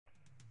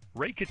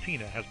Ray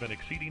Catena has been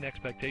exceeding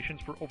expectations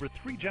for over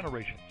 3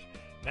 generations.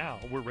 Now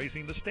we're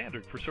raising the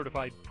standard for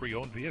certified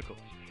pre-owned vehicles.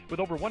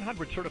 With over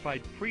 100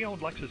 certified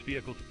pre-owned Lexus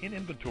vehicles in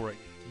inventory,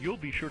 you'll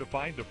be sure to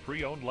find the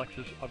pre-owned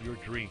Lexus of your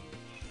dreams.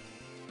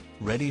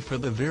 Ready for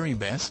the very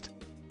best?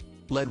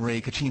 Let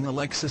Ray Catena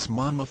Lexus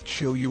Monmouth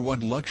show you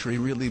what luxury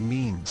really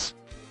means.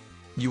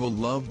 You will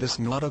love this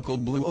nautical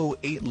blue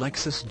 08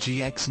 Lexus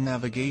GX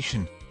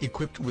Navigation,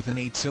 equipped with an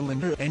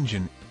 8-cylinder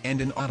engine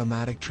and an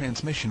automatic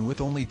transmission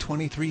with only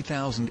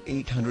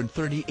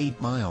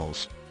 23,838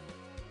 miles.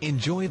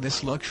 Enjoy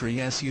this luxury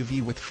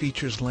SUV with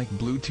features like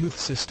Bluetooth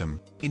system,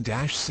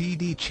 in-dash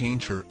CD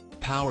changer,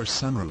 power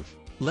sunroof,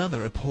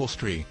 leather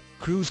upholstery,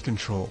 cruise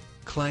control,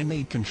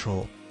 climate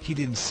control,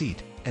 heated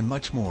seat, and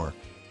much more.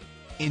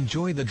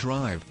 Enjoy the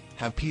drive,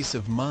 have peace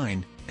of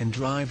mind, and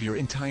drive your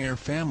entire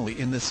family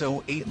in this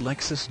 08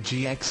 Lexus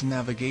GX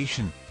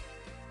Navigation.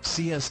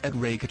 See us at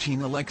Ray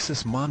Catena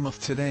Lexus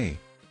Monmouth today.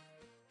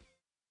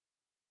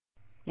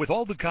 With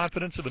all the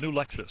confidence of a new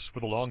Lexus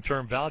with the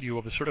long-term value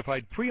of a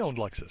certified pre-owned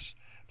Lexus,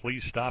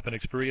 please stop and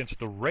experience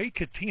the Ray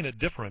Catena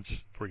difference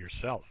for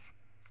yourself.